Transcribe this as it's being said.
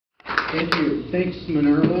Thank you. Thanks,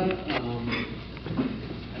 Minerva. I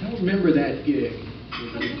don't remember that gig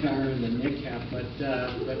with the guitar and the neck cap, but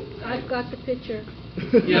I've got the picture.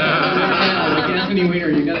 Yeah, like Anthony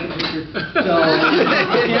Weiner, you got the picture. So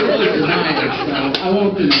I can't really deny it, so I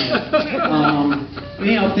won't deny it.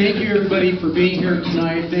 Anyhow, thank you everybody for being here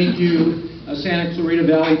tonight. Thank you, Santa Clarita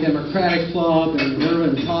Valley Democratic Club and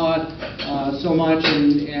Minerva and Todd so much,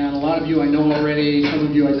 and a lot of you I know already,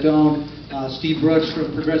 some of you I don't. Steve Brooks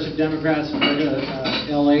from Progressive Democrats,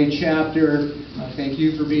 LA chapter. Thank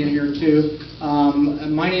you for being here too.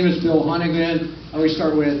 My name is Bill Honigman. We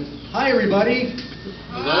start with, hi everybody.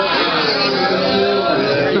 Hello.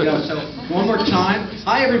 There you go. So one more time.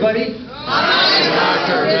 Hi everybody. Hi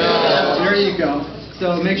Dr. Bill. There you go.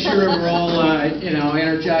 So make sure we're all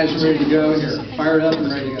energized and ready to go here. Fired up and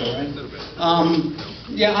ready to go, right?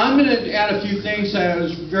 Yeah, I'm going to add a few things. I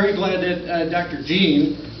was very glad that Dr.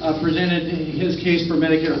 Gene presented his case for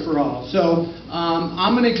Medicare for All. So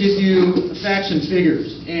I'm going to give you facts and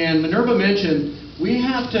figures. And Minerva mentioned we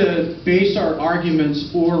have to base our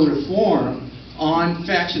arguments for reform on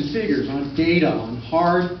facts and figures, on data, on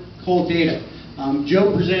hard, cold data.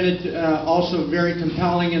 Joe presented also very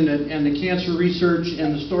compelling and the cancer research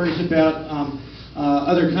and the stories about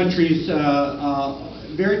other countries,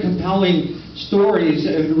 very compelling stories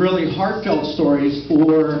and really heartfelt stories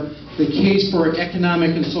for the case for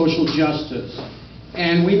economic and social justice.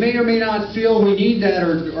 And we may or may not feel we need that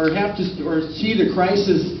or have to or see the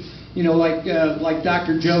crisis, like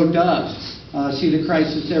Dr. Joe does, see the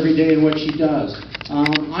crisis every day in what she does.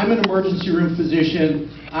 I'm an emergency room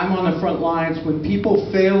physician. I'm on the front lines. When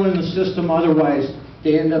people fail in the system otherwise,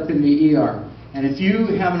 they end up in the ER. And if you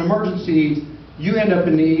have an emergency, you end up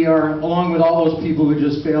in the ER along with all those people who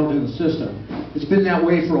just failed in the system. It's been that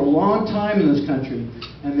way for a long time in this country,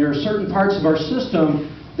 and there are certain parts of our system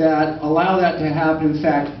that allow that to happen, in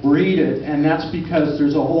fact, breed it, and that's because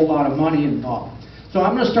there's a whole lot of money involved. So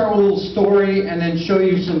I'm going to start with a little story and then show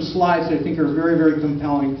you some slides that I think are very, very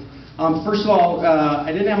compelling. First of all, I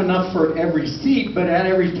didn't have enough for every seat, but at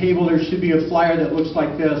every table there should be a flyer that looks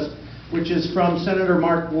like this, which is from Senator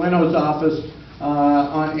Mark Leno's office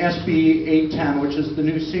on SB 810, which is the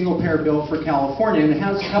new single-payer bill for California. And it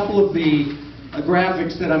has a couple of the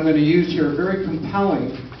graphics that I'm going to use here, very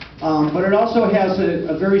compelling. But it also has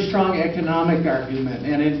a very strong economic argument,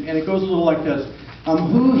 and it goes a little like this.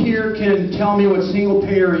 Who here can tell me what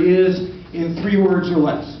single-payer is in 3 words or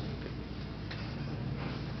less?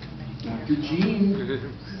 Dr. Gene.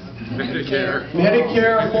 Medicare.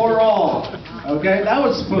 Medicare for all. Okay, that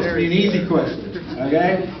was supposed to be an easy question.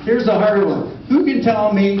 Okay, here's the harder one. Who can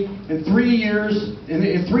tell me in 3 years,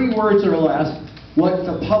 in 3 words or less, what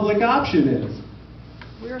the public option is?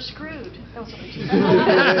 We're screwed.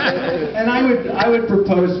 And I would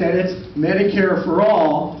propose that it's Medicare for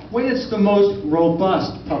all when it's the most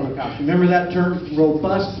robust public option. Remember that term,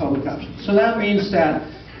 robust public option. So that means that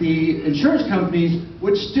the insurance companies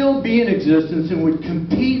would still be in existence and would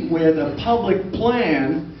compete with a public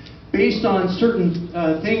plan based on certain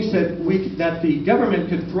things that the government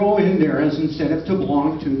could throw in there as incentive to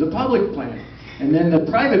belong to the public plan. And then the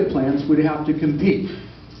private plans would have to compete.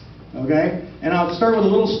 Okay? And I'll start with a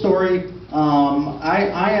little story.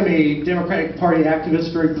 I am a Democratic Party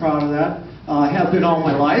activist, very proud of that. I have been all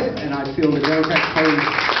my life, and I feel the Democratic Party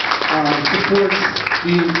supports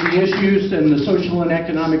the issues and the social and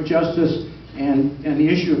economic justice and the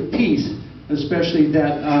issue of peace, especially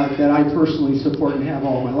that I personally support and have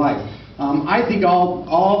all my life. I think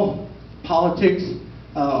all politics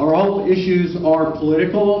or all issues are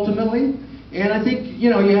political ultimately, and I think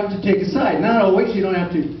you have to take a side. Not always. You don't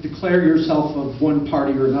have to declare yourself of one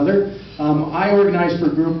party or another. I organized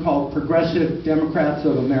for a group called Progressive Democrats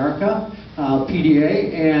of America,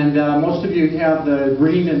 PDA, and most of you have the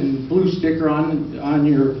green and blue sticker on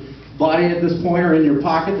your body at this point or in your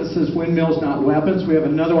pocket that says windmills, not weapons. We have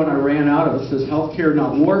another one I ran out of that says healthcare,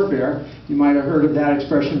 not warfare. You might have heard of that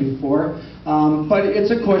expression before. But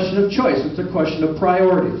it's a question of choice. It's a question of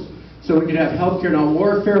priorities. So we could have healthcare, not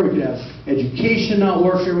warfare. We could have education, not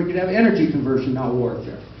warfare. We could have energy conversion, not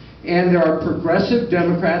warfare. And there are progressive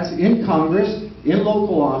Democrats in Congress, in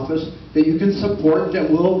local office, that you can support that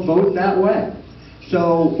will vote that way.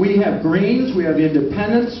 So we have Greens, we have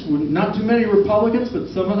Independents, not too many Republicans, but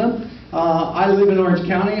some of them. I live in Orange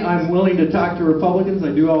County. I'm willing to talk to Republicans. I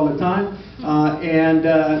do all the time.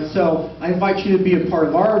 So I invite you to be a part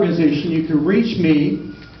of our organization. You can reach me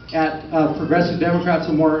at Progressive Democrats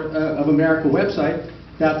of America website.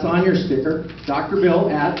 That's on your sticker, Dr.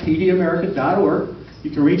 Bill at pdamerica.org. You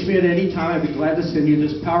can reach me at any time. I'd be glad to send you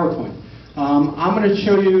this PowerPoint. I'm going to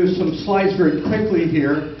show you some slides very quickly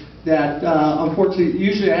here that unfortunately,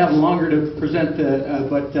 usually I have longer to present,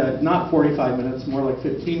 but not 45 minutes, more like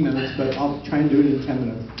 15 minutes, but I'll try and do it in 10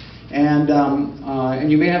 minutes.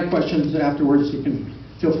 And you may have questions afterwards, you can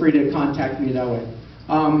feel free to contact me that way.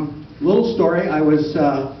 Little story, I was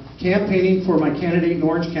campaigning for my candidate in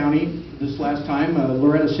Orange County this last time,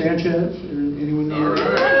 Loretta Sanchez, anyone know her?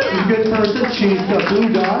 She's a good person, she's a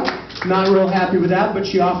Blue Dog, not real happy with that, but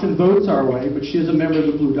she often votes our way, but she is a member of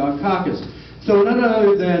the Blue Dog Caucus. So none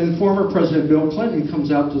other than former President Bill Clinton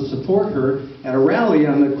comes out to support her at a rally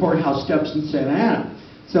on the courthouse steps in Santa Ana.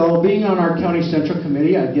 So being on our county central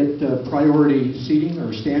committee, I get priority seating,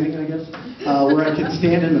 or standing I guess, where I can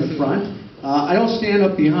stand in the front. I don't stand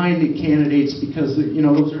up behind the candidates because, you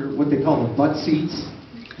know, those are what they call the butt seats.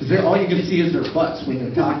 Because all you can see is their butts when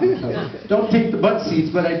they're talking. So don't take the butt seats,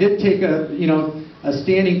 but I did take a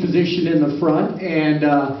standing position in the front and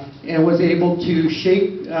was able to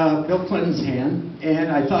shake Bill Clinton's hand. And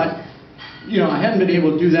I thought, I hadn't been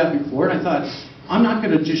able to do that before, and I thought, I'm not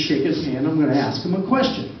going to just shake his hand, I'm going to ask him a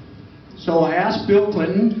question. So I asked Bill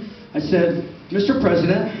Clinton, I said, Mr.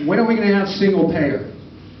 President, when are we going to have single payer?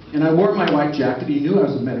 And I wore my white jacket. He knew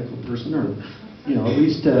I was a medical person, or, at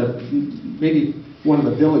least maybe one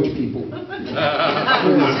of the village people.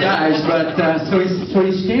 Guys, but so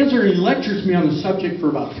he stands there and he lectures me on the subject for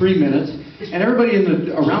about 3 minutes, and everybody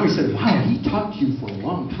around me said, wow, he talked to you for a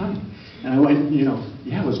long time. And I went,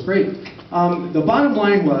 yeah, it was great. The bottom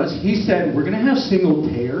line was, he said, we're going to have single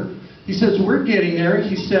payer. He says, we're getting there.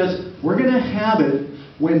 He says, we're going to have it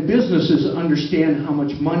when businesses understand how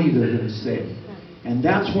much money they're going to save. And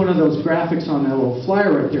that's one of those graphics on that little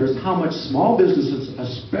flyer right there, is how much small businesses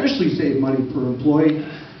especially save money per employee,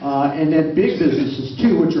 and then big businesses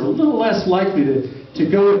too, which are a little less likely to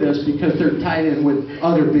go with this because they're tied in with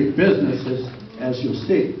other big businesses, as you'll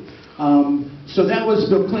see. So that was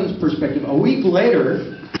Bill Clinton's perspective. A week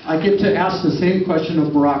later, I get to ask the same question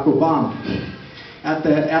of Barack Obama. At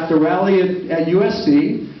the rally at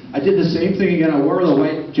USC, I did the same thing again. I wore the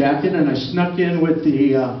white jacket and I snuck in with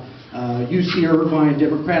the UC Irvine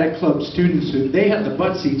Democratic Club students. They had the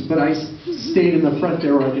butt seats, but I stayed in the front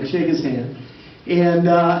there where I could shake his hand. And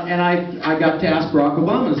I got to ask Barack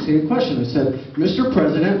Obama the same question. I said, Mr.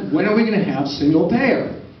 President, when are we going to have single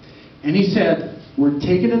payer? And he said, we're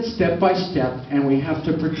taking it step by step, and we have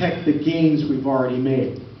to protect the gains we've already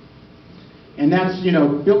made. And that's,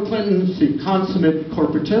 Bill Clinton's the consummate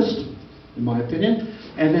corporatist, in my opinion,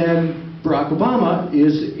 and then Barack Obama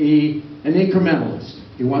is an incrementalist.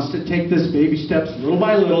 He wants to take this baby steps little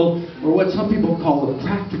by little, or what some people call the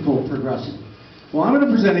practical progressive. Well, I'm going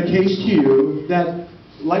to present a case to you that,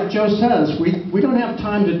 like Joe says, we don't have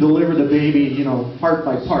time to deliver the baby, part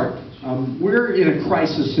by part. We're in a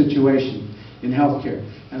crisis situation in healthcare.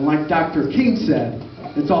 And like Dr. King said,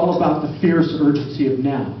 it's all about the fierce urgency of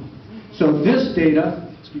now. So this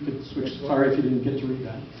data, you could switch, sorry if you didn't get to read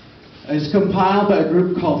that, is compiled by a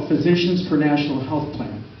group called Physicians for National Health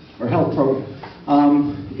Plan, or Health Program.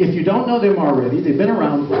 If you don't know them already, they've been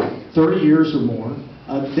around 30 years or more.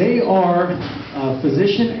 They are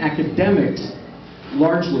physician academics,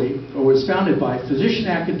 largely, or was founded by physician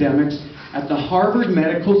academics at the Harvard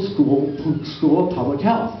Medical School of Public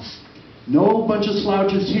Health. No bunch of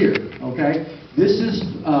slouches here, okay? This is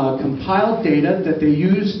compiled data that they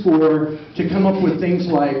use to come up with things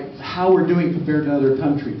like how we're doing compared to other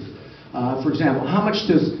countries. For example, how much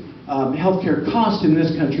does healthcare cost in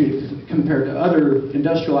this country compared to other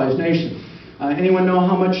industrialized nations? Anyone know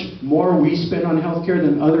how much more we spend on healthcare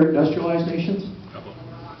than other industrialized nations?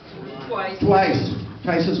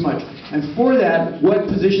 Twice as much. And for that, what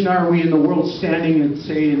position are we in the world standing in,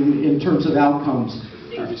 say, in terms of outcomes?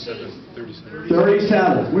 37.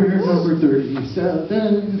 We're number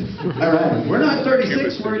 37. All right. We're not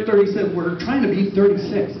 36, we're 37. We're trying to be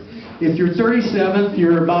 36. If you're 37th,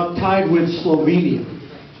 you're about tied with Slovenia.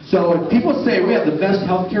 So if people say we have the best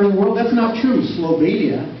healthcare in the world, that's not true.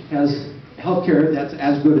 Slovenia has healthcare that's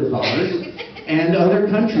as good as ours. And other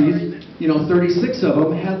countries, 36 of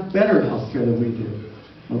them have better healthcare than we do.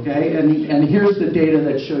 Okay? And here's the data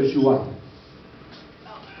that shows you what.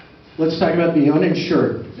 Let's talk about the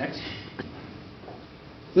uninsured. Next.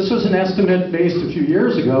 This was an estimate based a few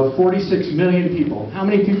years ago, 46 million people. How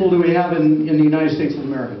many people do we have in the United States of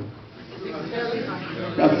America?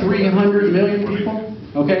 About 300 million people?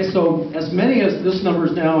 Okay, so as many as, this number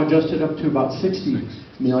is now adjusted up to about 60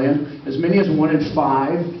 million, as many as 1 in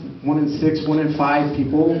 5, 1 in 6, 1 in 5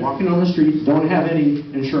 people walking on the street don't have any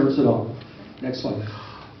insurance at all. Next slide.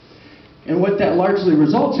 And what that largely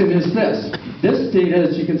results in is this. This data,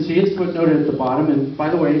 as you can see, it's footnoted at the bottom. And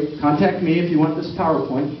by the way, contact me if you want this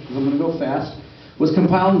PowerPoint, because I'm going to go fast. Was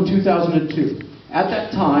compiled in 2002. At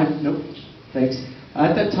that time, nope, thanks.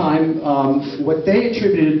 At that time, what they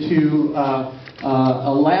attributed to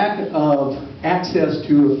a lack of access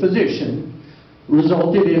to a physician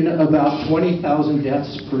resulted in about 20,000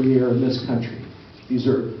 deaths per year in this country. These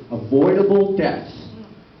are avoidable deaths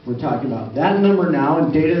we're talking about. That number now,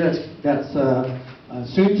 and data that's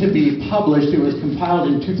soon to be published, it was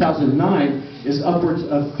compiled in 2009, is upwards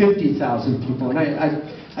of 50,000 people. And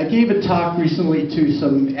I gave a talk recently to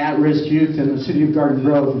some at-risk youth in the city of Garden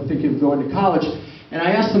Grove who are thinking of going to college, and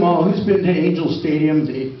I asked them all, who's been to Angel Stadium?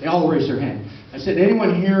 They all raised their hand. I said,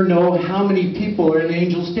 anyone here know how many people are in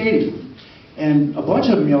Angel Stadium? And a bunch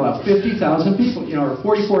of them yelled out, 50,000 people, or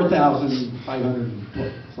 44,500,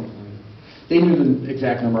 something like that. They knew the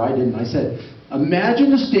exact number, I didn't. I said,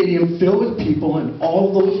 imagine a stadium filled with people and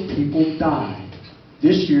all those people died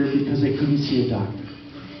this year because they couldn't see a doctor.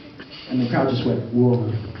 And the crowd just went,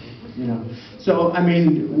 whoa. So, I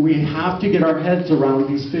mean, we have to get our heads around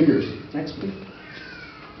these figures. Next, please.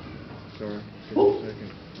 Sorry. Oh.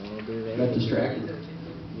 I'll be right Got distracted.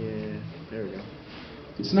 Yeah, there we go.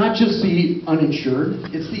 It's not just the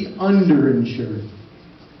uninsured, it's the underinsured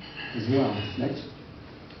as well. Next.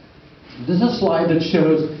 This is a slide that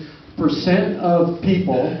shows percent of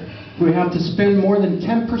people who have to spend more than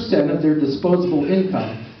 10% of their disposable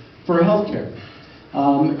income for health care.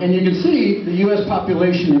 And you can see the U.S.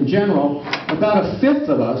 population in general, about a fifth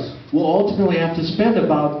of us will ultimately have to spend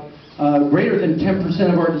about greater than 10%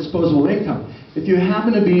 of our disposable income. If you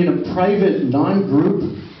happen to be in a private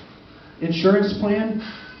non-group insurance plan,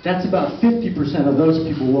 that's about 50% of those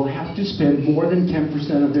people will have to spend more than 10%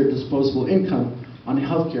 of their disposable income on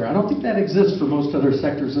health care. I don't think that exists for most other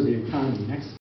sectors of the economy. Next.